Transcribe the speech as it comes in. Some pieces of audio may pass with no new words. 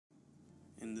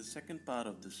In the second part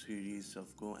of the series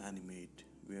of GoAnimate,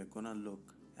 we are gonna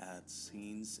look at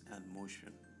scenes and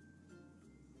motion.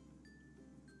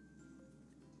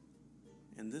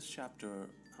 In this chapter,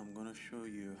 I'm gonna show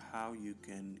you how you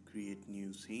can create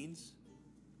new scenes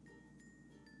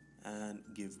and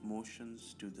give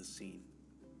motions to the scene.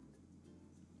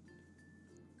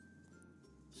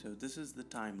 So this is the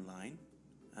timeline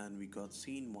and we got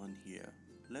scene 1 here.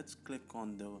 Let's click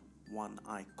on the one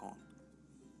icon.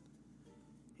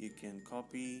 You can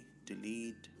copy,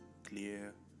 delete,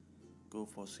 clear, go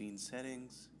for scene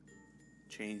settings,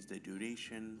 change the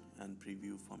duration and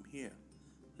preview from here.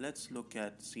 Let's look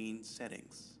at scene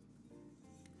settings.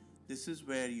 This is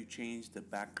where you change the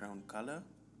background color.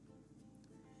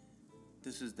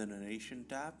 This is the narration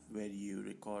tab where you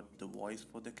record the voice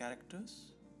for the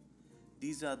characters.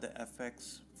 These are the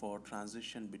effects for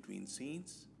transition between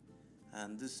scenes,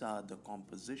 and these are the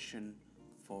composition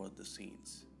for the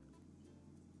scenes.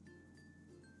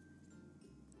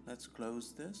 Let's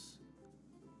close this.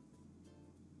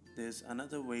 There's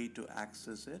another way to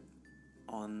access it.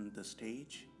 On the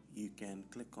stage, you can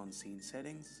click on scene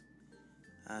settings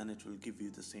and it will give you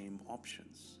the same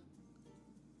options.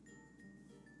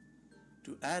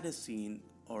 To add a scene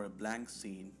or a blank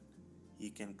scene, you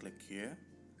can click here.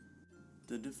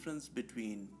 The difference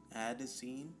between add a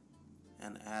scene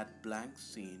and add blank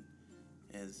scene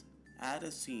is add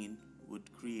a scene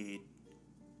would create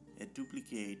a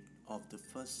duplicate of the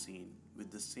first scene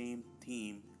with the same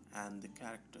theme and the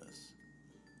characters.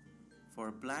 For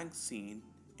a blank scene,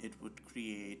 it would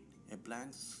create a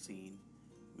blank scene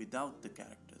without the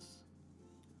characters.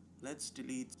 Let's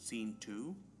delete scene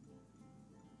 2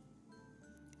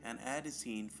 and add a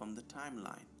scene from the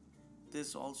timeline.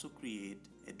 This also creates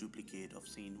a duplicate of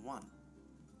scene 1.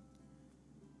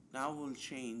 Now we'll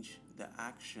change the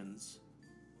actions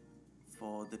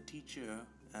for the teacher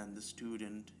and the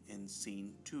student in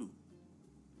scene 2.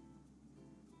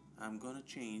 I'm going to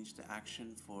change the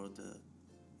action for the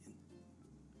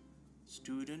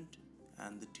student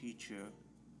and the teacher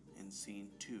in scene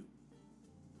 2.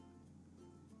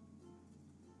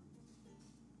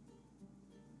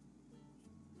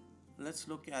 Let's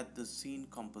look at the scene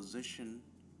composition.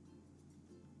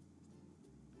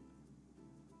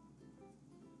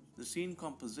 The scene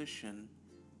composition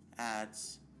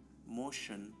adds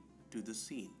motion to the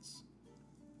scenes.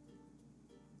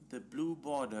 The blue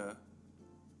border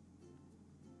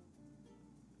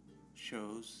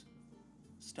shows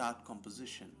start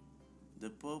composition. The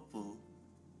purple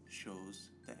shows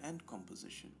the end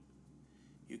composition.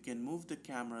 You can move the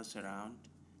cameras around.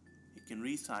 You can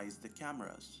resize the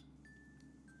cameras.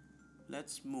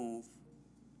 Let's move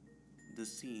the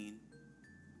scene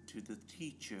to the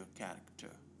teacher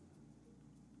character.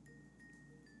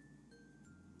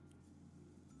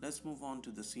 Let's move on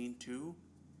to the scene 2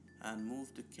 and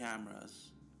move the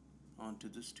cameras onto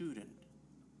the student.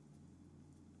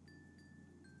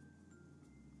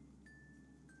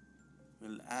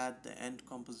 We'll add the end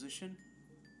composition.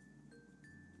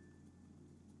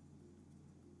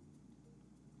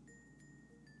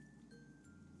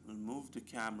 We'll move the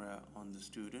camera on the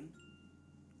student,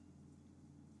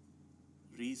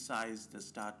 resize the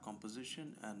start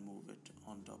composition and move it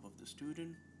on top of the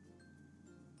student.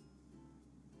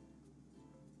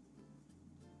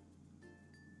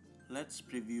 Let's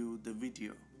preview the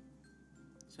video.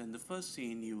 So in the first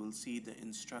scene you will see the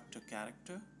instructor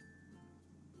character.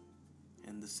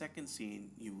 In the second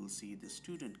scene you will see the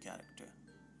student character.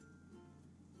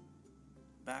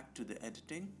 Back to the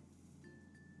editing.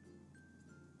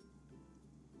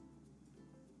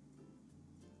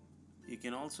 You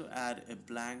can also add a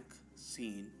blank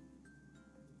scene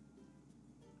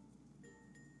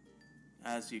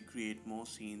as you create more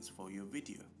scenes for your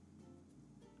video.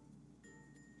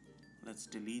 Let's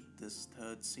delete this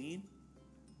third scene.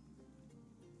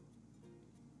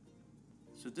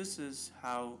 So this is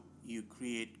how you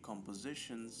create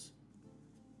compositions,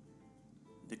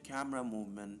 the camera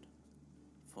movement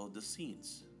for the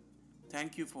scenes.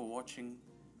 Thank you for watching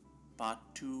part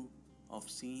 2 of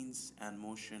scenes and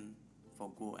motion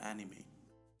for GoAnimate.